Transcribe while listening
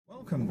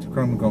Welcome to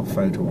Chronograph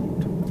Photo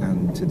World,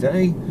 and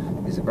today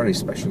is a very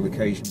special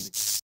occasion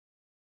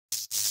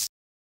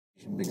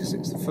because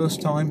it's the first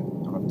time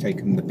I've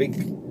taken the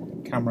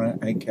big camera,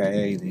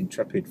 aka the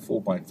Intrepid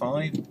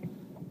 4x5,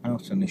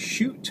 out on a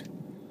shoot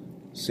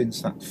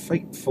since that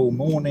fateful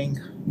morning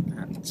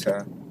at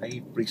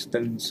Avebury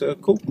Stone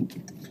Circle,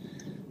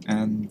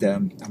 and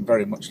I'm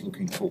very much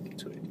looking forward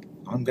to it.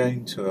 I'm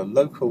going to a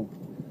local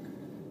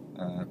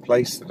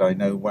place that I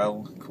know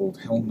well called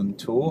Helman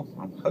Tor.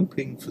 I'm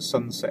hoping for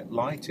sunset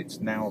light.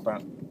 It's now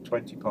about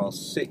 20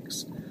 past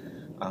 6.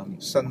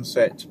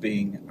 Sunset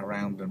being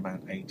around about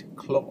 8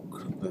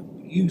 o'clock. There are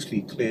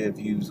usually clear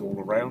views all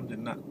around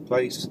in that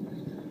place,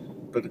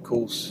 but of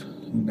course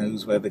who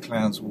knows where the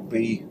clouds will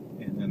be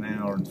in an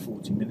hour and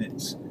 40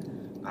 minutes.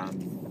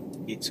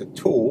 It's a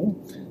tor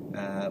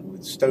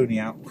with stony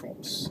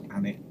outcrops,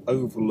 and it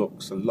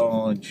overlooks a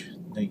large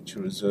nature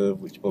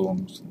reserve which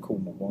belongs to the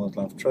Cornwall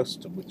Wildlife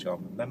Trust, of which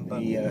I'm a member.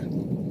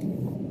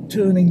 The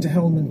turning to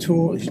Helman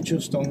Tor is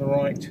just on the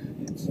right.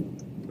 It's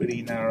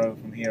pretty narrow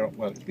from here up.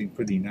 Well, it's been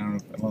pretty narrow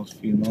for the last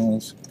few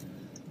miles.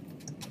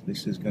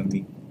 This is going to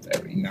be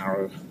very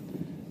narrow.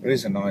 There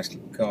is a nice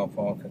little car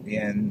park at the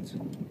end,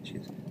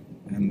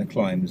 and the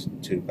climb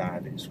isn't too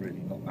bad. It's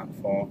really not that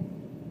far.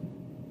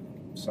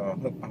 So I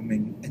hope I'm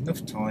in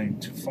enough time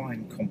to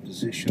find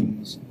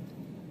compositions,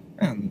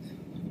 and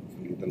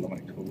hopefully the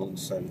light will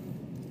also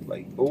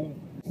play ball.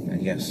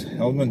 And yes,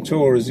 Helman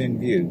Tor is in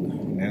view.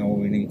 Now all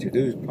we need to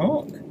do is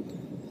park.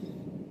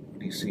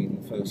 Already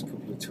seen the first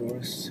couple of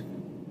tourists.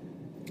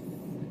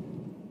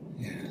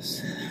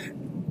 Yes.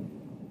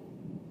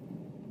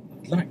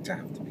 I'd like to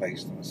have the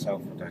place to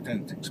myself, but I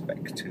don't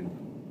expect to.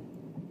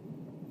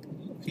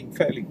 Looking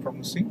fairly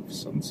promising for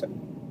sunset at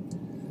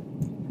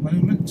the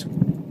moment.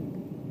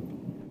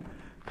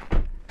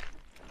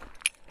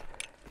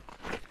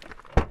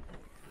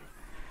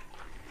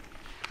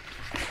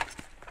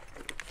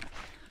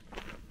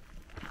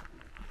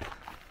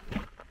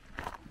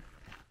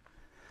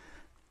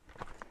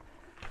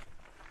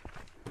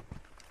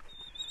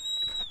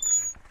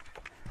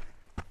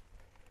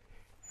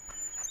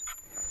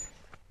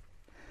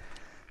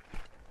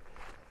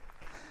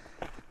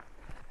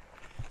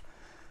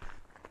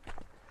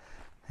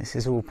 This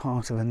is all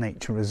part of a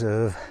nature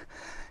reserve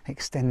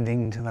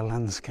extending to the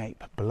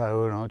landscape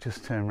below, and I'll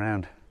just turn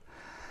around.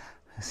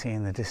 I see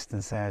in the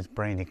distance there is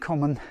Brainy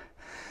Common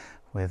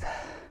with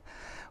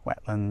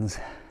wetlands,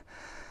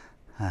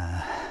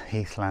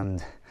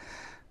 heathland.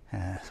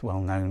 It's well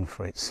known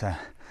for its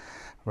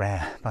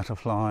rare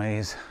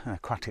butterflies,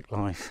 aquatic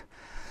life,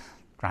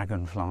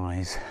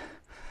 dragonflies,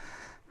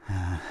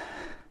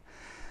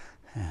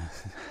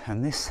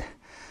 and this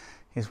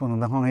is one of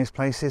the highest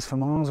places for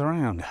miles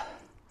around.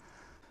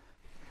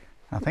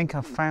 I think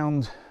I've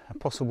found a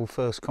possible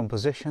first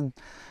composition.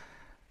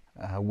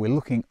 We're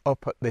looking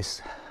up at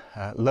this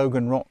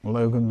Logan rock.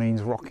 Logan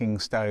means rocking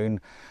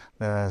stone.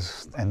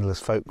 There's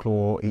endless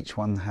folklore. Each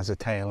one has a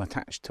tail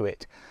attached to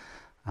it.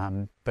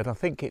 But I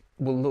think it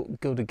will look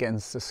good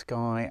against the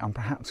sky. I'm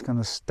perhaps going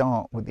to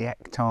start with the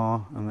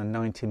Ektar and the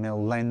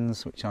 90mm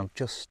lens, which I've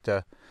just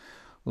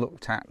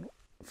looked at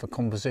for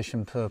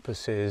composition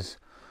purposes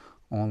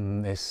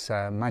on this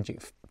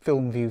Magic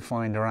Film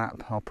Viewfinder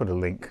app. I'll put a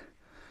link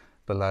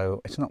below.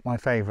 It's not my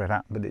favourite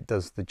app, but it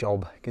does the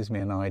job. It gives me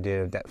an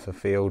idea of depth of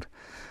field,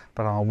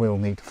 but I will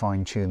need to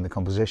fine tune the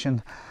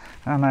composition.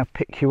 And I'll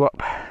pick you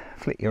up,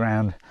 flick you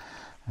around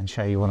and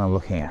show you what I'm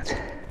looking at.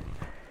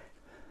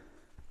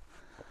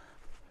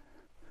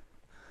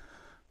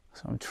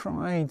 So I'm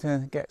trying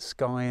to get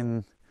sky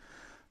in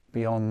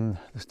beyond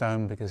the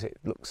stone because it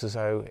looks as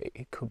though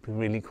it could be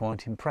really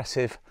quite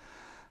impressive.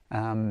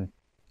 Let's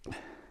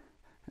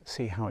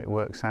see how it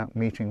works out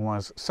metering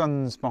wise.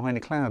 Sun's behind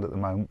a cloud at the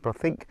moment, but I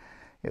think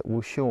it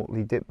will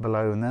shortly dip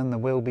below, and then there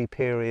will be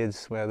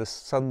periods where the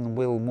sun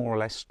will more or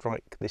less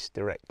strike this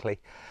directly,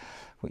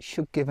 which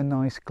should give a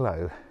nice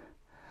glow.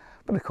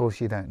 But of course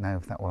you don't know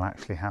if that will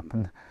actually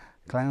happen.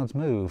 Clouds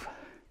move,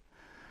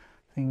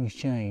 things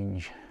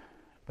change,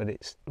 but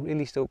it's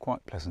really still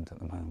quite pleasant at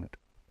the moment.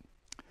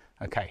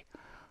 Okay,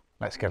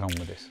 let's get on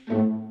with this.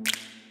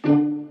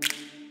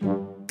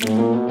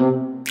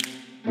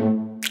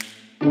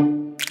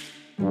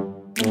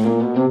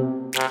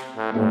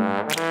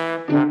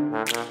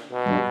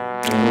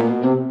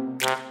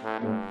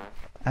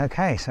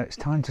 Okay, so it's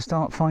time to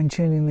start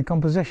fine-tuning the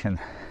composition.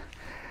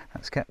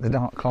 Let's get the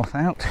dark cloth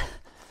out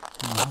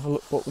and have a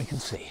look what we can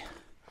see.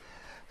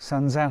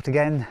 Sun's out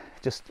again,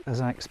 just as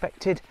I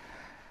expected.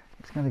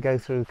 It's going to go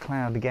through the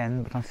cloud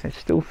again, but I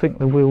still think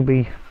there will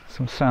be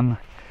some sun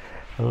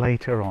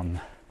later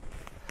on.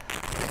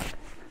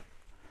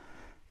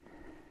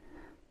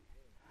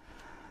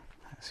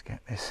 Let's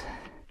get this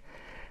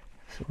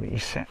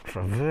reset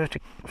for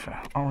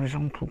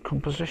horizontal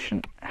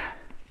composition.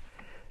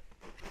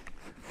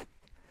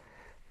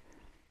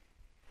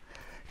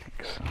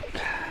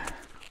 Excellent.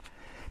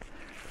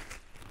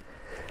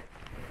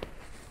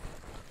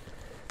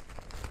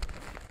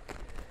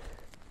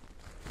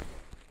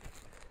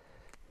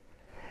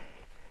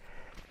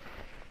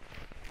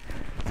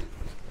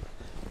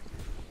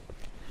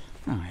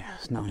 Oh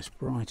yes, nice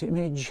bright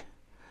image.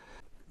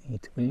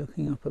 Need to be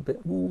looking up a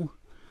bit more.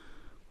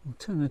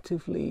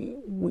 Alternatively,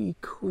 we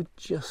could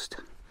just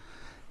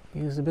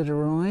use a bit of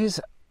rise.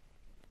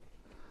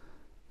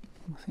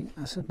 I think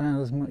that's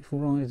about as much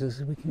rise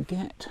as we can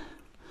get.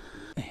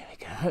 There we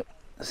go.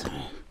 So,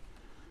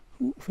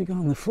 if we go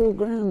in the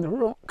foreground, the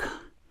rock,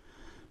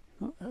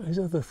 got those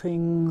other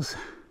things.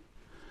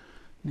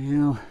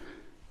 Now,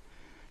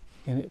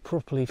 get it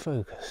properly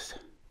focused,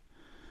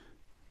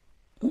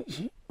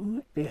 which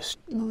might be a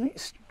slight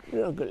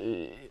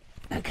struggle.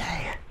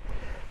 Okay,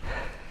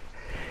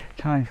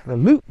 time for the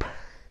loop.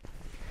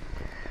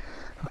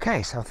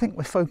 Okay, so I think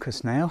we're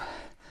focused now.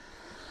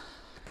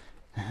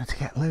 Now to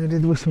get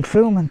loaded with some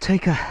film and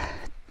take a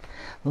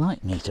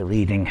light meter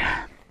reading.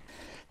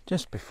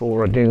 Just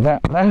before I do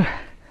that though,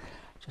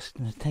 just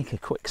going to take a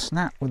quick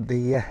snap with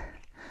the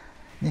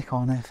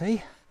Nikon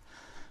FE.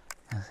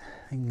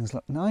 Things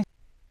look nice.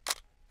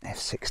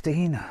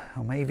 F16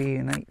 or maybe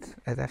an 8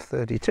 at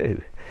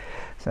F32.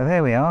 So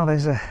there we are,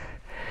 there's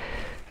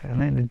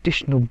an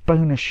additional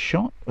bonus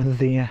shot with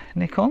the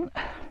Nikon.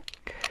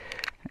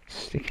 Let's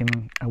stick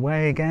him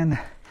away again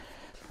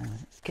and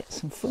let's get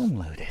some film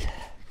loaded.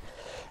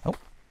 Oh,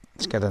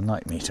 let's get a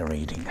night meter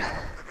reading.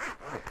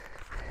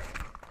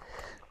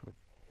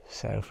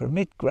 So for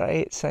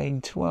mid-grey it's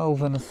saying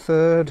 12 and a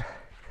third.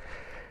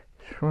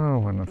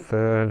 12 and a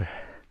third.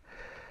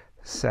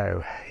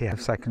 So yeah,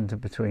 second to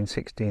between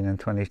 16 and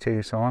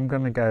 22. So I'm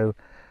going to go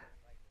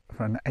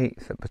for an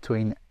 8th at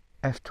between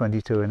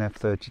F22 and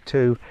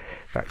F32.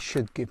 That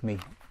should give me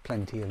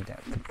plenty of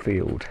depth of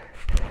field.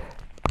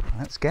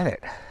 Let's get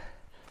it.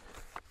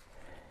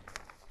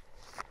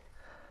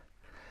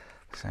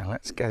 So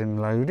let's get him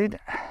loaded.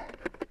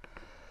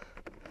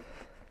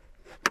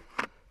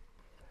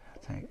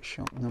 Take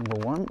shot number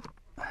 1.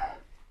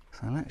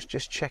 So let's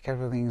just check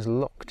everything's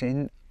locked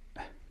in.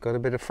 Got a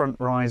bit of front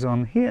rise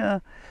on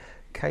here.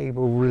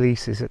 Cable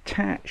release is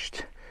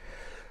attached.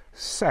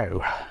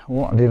 So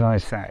what did I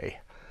say?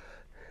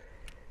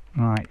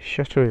 Right,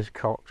 shutter is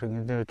cocked. I'm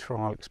going to do a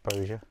trial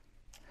exposure.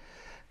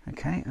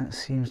 Okay, that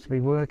seems to be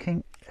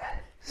working.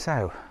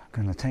 So I'm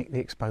going to take the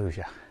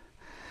exposure.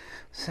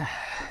 So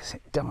is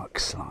it dark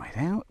slide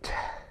out?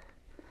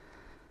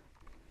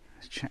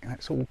 Let's check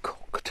that's all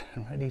cocked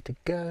and ready to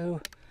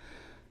go.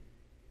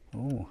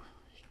 Oh,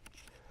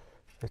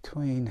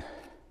 between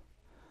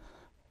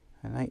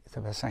an 1/8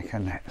 of a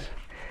second. Let's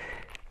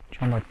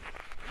try to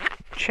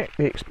check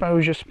the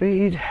exposure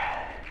speed.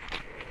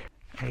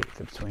 1/8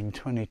 between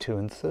 22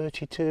 and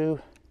 32.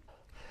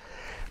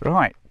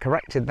 Right,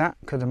 corrected that,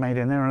 could have made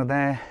an error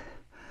there.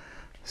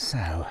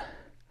 So,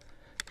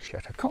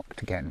 shutter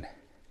cocked again.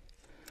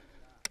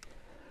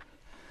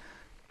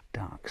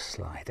 Dark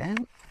slide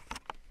out.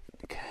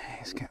 Okay,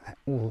 let's get that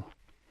all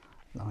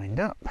lined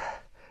up.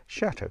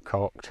 Shutter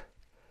cocked.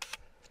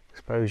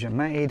 Exposure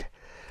made.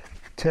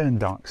 Turn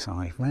dark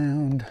side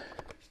round.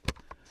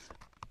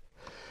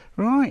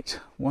 Right,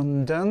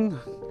 one done.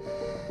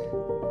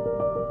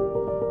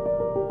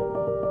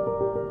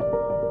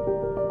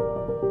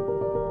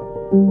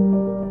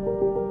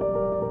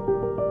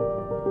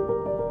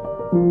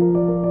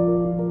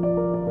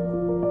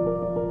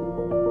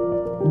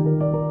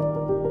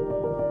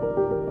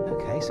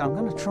 Okay, so I'm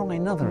going to try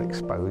another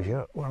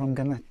exposure where I'm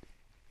going to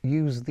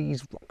use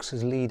these rocks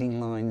as leading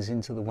lines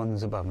into the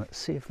ones above. Let's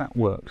see if that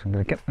works. I'm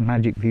going to get the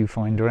magic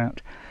viewfinder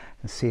out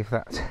and see if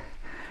that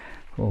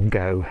will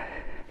go.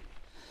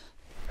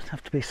 Just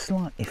have to be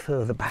slightly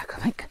further back,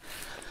 I think.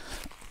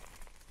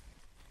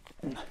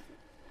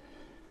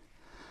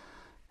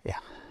 Yeah,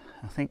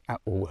 I think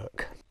that will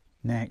work.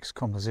 Next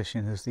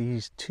composition is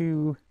these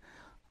two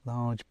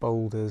large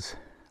boulders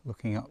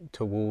looking up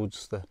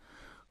towards the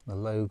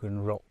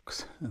Logan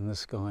rocks and the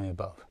sky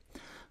above.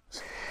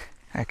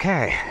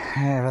 Okay,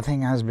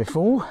 everything as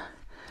before.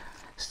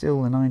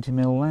 Still the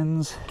 90mm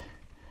lens,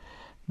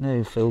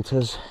 no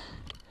filters.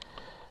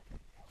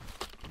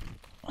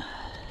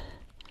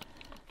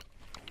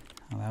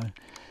 Although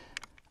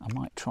I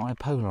might try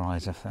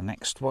polarizer for the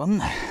next one.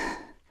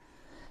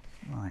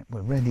 Right,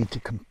 we're ready to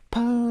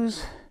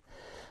compose.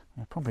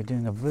 We're probably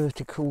doing a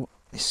vertical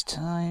this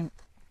time.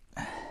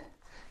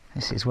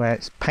 This is where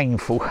it's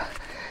painful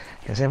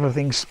because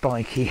everything's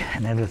spiky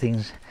and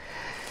everything's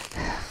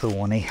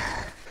thorny.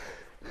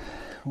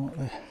 What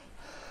the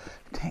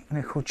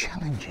technical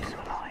challenges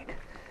are like.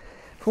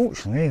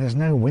 Fortunately there's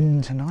no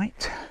wind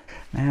tonight.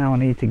 Now I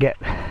need to get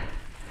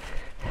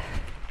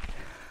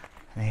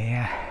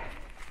the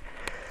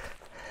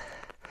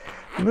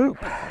loop,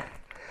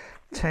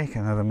 take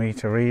another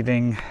meter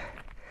reading.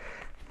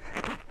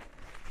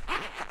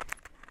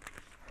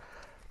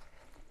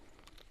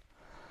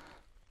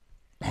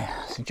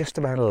 Yeah, so just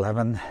about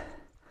 11.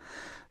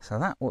 So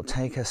that will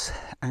take us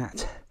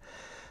at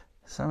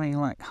something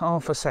like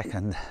half a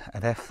second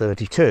at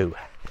f32.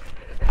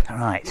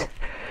 Right,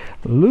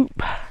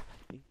 loop.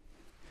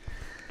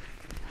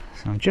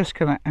 So I'm just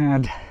going to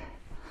add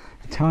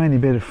a tiny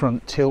bit of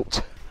front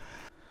tilt,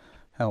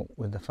 help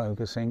with the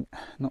focusing,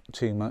 not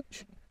too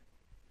much,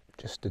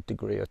 just a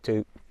degree or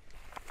two.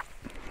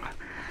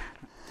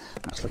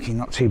 That's looking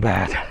not too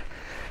bad.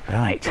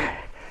 Right,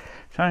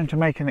 time to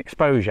make an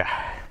exposure.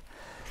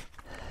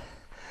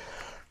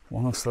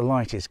 Once the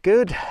light is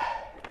good,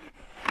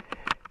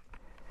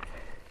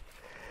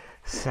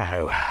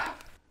 so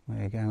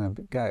we're going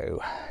to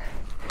go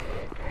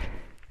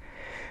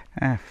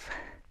f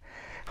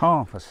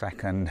half a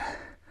second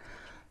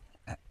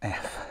at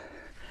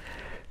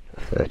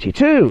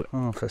f32,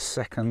 half a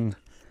second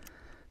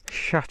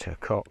shutter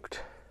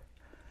cocked.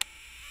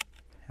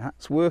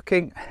 That's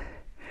working.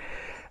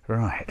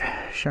 Right,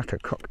 shutter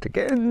cocked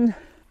again,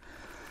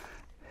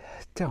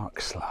 dark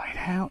slide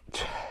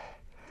out,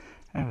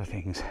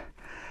 everything's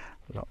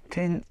locked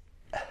in,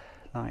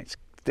 light's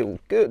still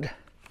good.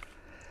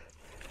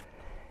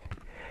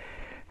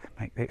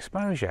 Make the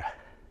exposure.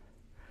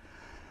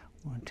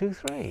 1, 2,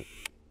 3.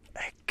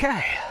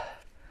 Okay,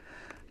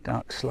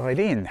 dark slide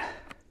in.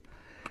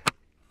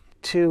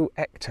 2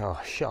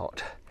 Ektar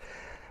shot.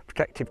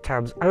 Protective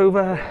tabs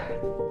over.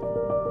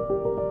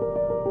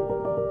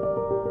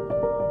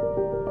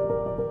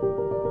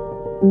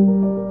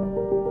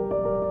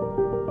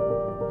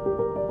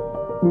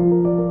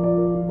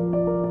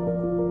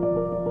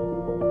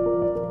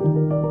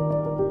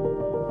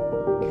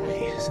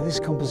 Okay, so this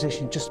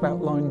composition just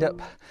about lined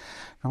up.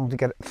 I want to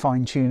get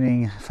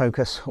fine-tuning,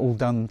 focus all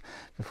done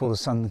before the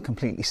sun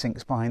completely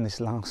sinks behind this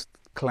last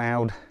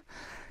cloud.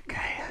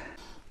 Okay,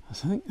 I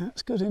think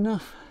that's good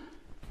enough.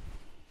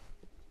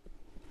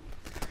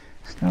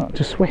 Start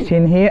to sweat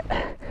in here.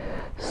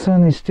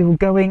 Sun is still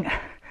going.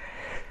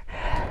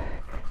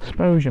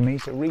 Exposure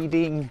meter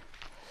reading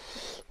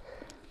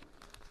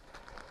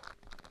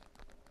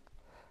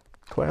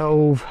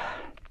 12.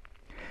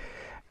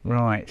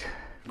 Right,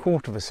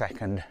 quarter of a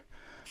second.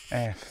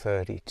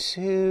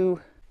 f32.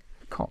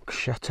 Cock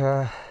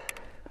shutter,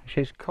 which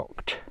is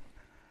cocked.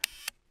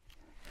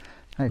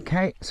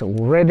 Okay, it's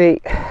all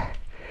ready.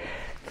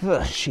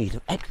 First sheet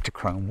of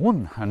Ektachrome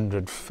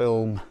 100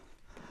 film.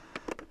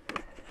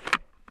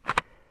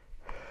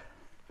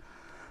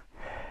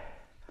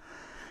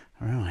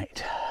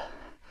 Right,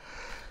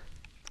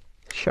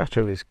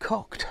 shutter is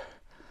cocked.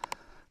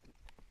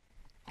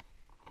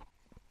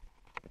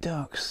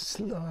 Dark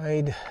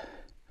slide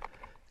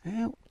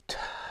out.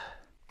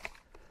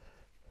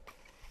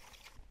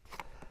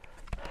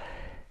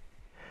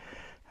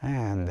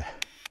 And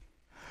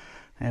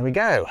there we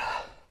go.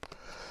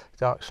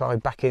 Dark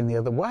side back in the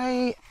other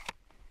way.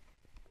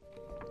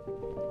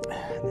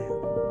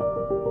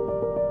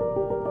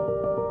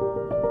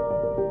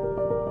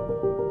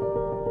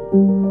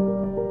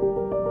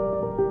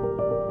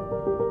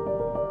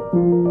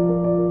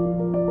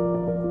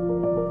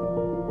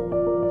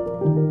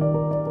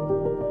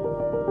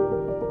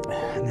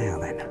 Now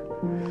then,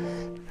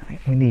 I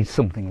think we need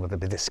something with a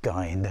bit of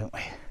sky in, don't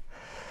we?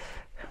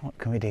 What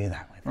can we do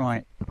that with?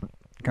 Right.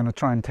 Going to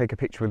try and take a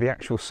picture with the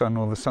actual sun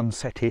or the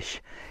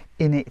sunset-ish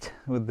in it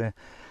with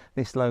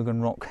this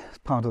Logan rock as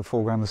part of the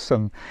foreground, the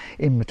sun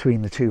in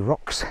between the two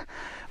rocks.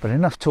 But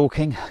enough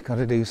talking, got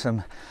to do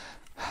some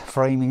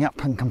framing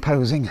up and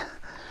composing.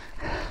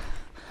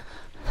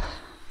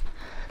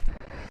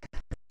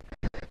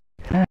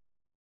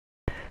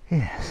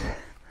 Yes,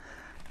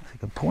 that's a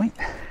good point.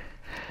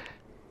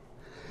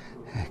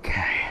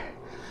 Okay,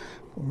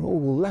 we're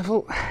all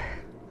level.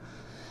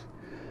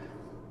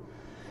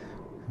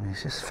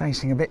 It's just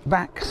facing a bit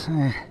back,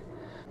 so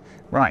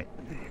right,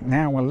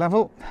 now we're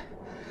level.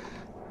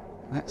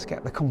 Let's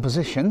get the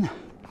composition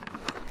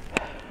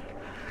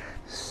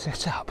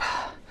set up.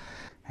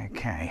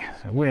 Okay,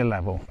 so we're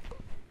level.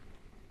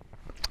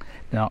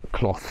 Dark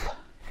cloth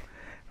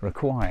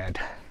required.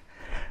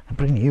 I'll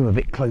bring you a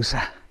bit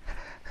closer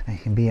so you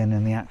can be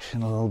in the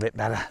action a little bit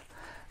better,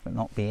 but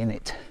not be in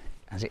it,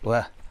 as it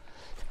were.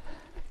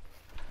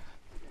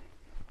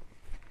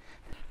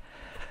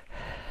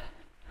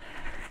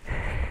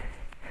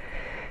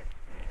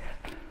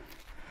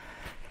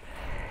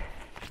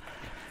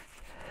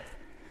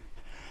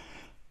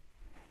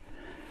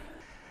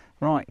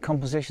 Right,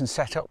 composition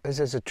setup.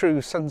 This is a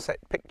true sunset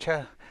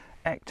picture,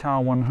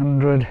 Ektar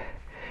 100,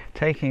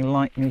 taking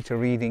light meter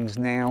readings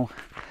now.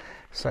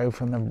 So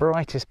from the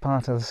brightest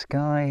part of the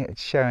sky,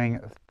 it's showing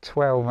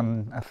 12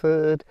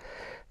 1/3.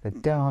 The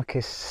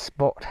darkest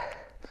spot,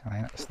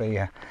 sorry, that's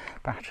the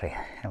battery,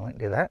 I won't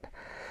do that.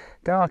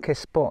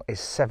 Darkest spot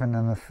is 7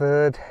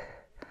 1/3.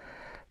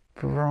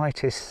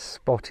 Brightest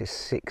spot is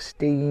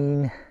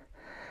 16.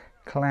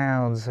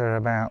 Clouds are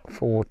about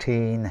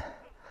 14.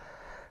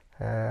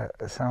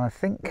 So I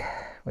think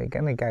we're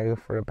going to go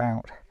for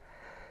about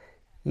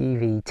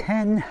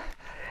EV10.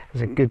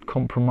 There's a good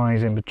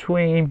compromise in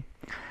between.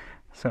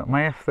 So at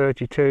my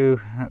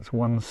f32, that's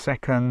 1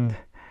 second.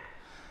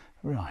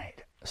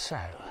 Right, so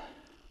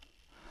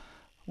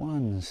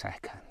 1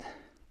 second.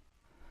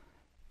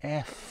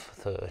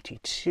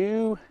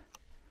 f32.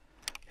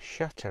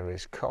 Shutter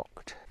is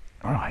cocked.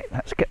 Right,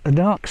 let's get the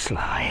dark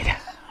slide.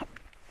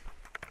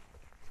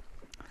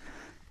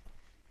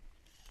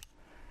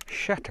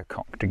 Shutter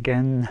cocked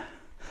again.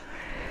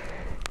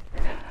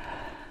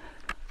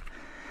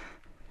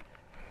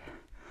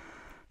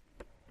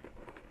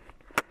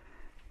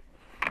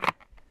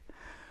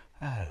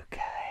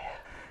 Okay,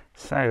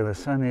 so the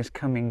sun is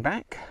coming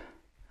back.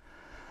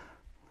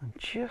 I'm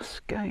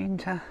just going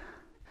to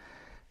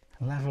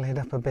level it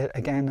up a bit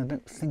again. I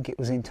don't think it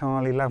was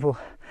entirely level.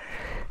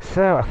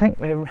 So I think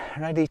we're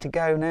ready to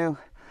go now.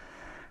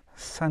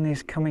 The sun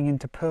is coming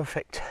into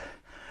perfect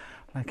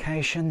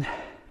location.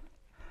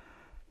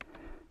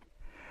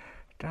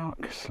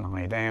 Dark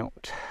slide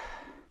out.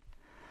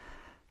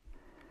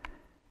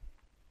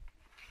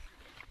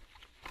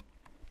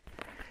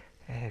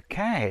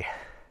 Okay,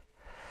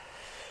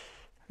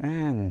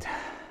 and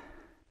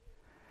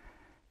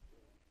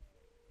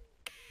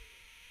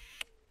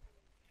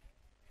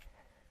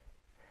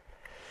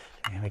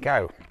here we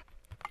go.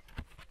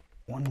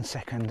 1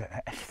 second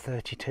at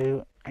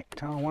f32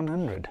 Ektar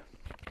 100.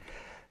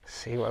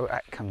 See what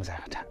that comes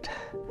out at.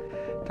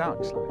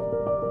 Dark slide.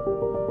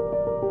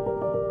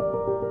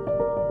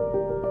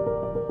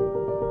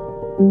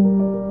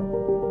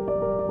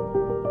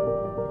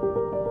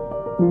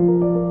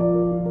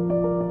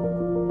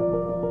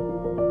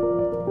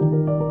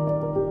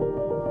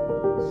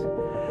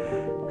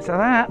 So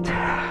that,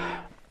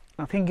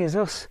 I think, is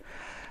us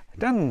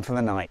done for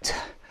the night.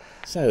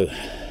 So,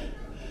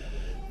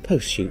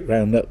 post-shoot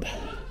roundup,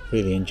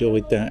 really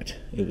enjoyed that.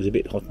 It was a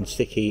bit hot and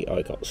sticky,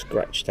 I got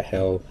scratched to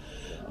hell.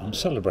 I'm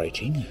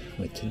celebrating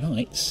with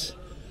tonight's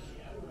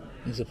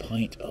is a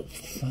pint of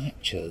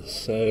Thatcher's.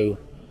 So,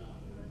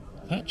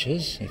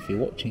 Thatcher's, if you're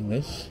watching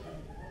this,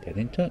 get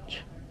in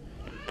touch.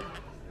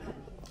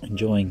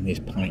 Enjoying this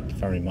pint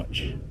very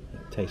much,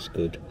 it tastes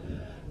good.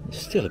 It's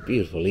still a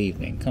beautiful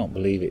evening. Can't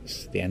believe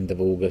it's the end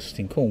of August.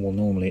 In Cornwall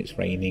normally it's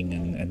raining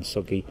and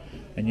soggy,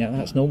 and yeah,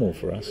 that's normal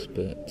for us,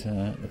 but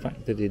the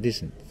fact that it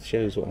isn't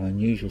shows what an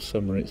unusual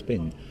summer it's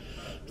been.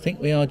 I think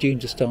we are due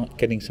to start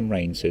getting some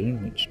rain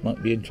soon, which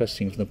might be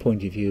interesting from the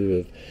point of view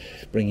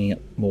of bringing up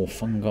more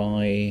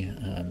fungi,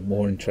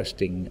 more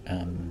interesting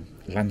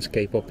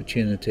landscape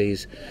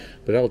opportunities.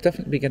 But I'll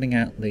definitely be getting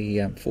out the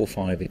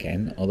 4.5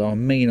 again, although I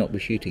may not be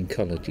shooting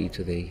colour due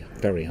to the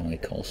very high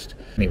cost.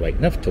 Anyway,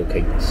 enough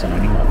talking,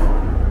 signing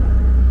off.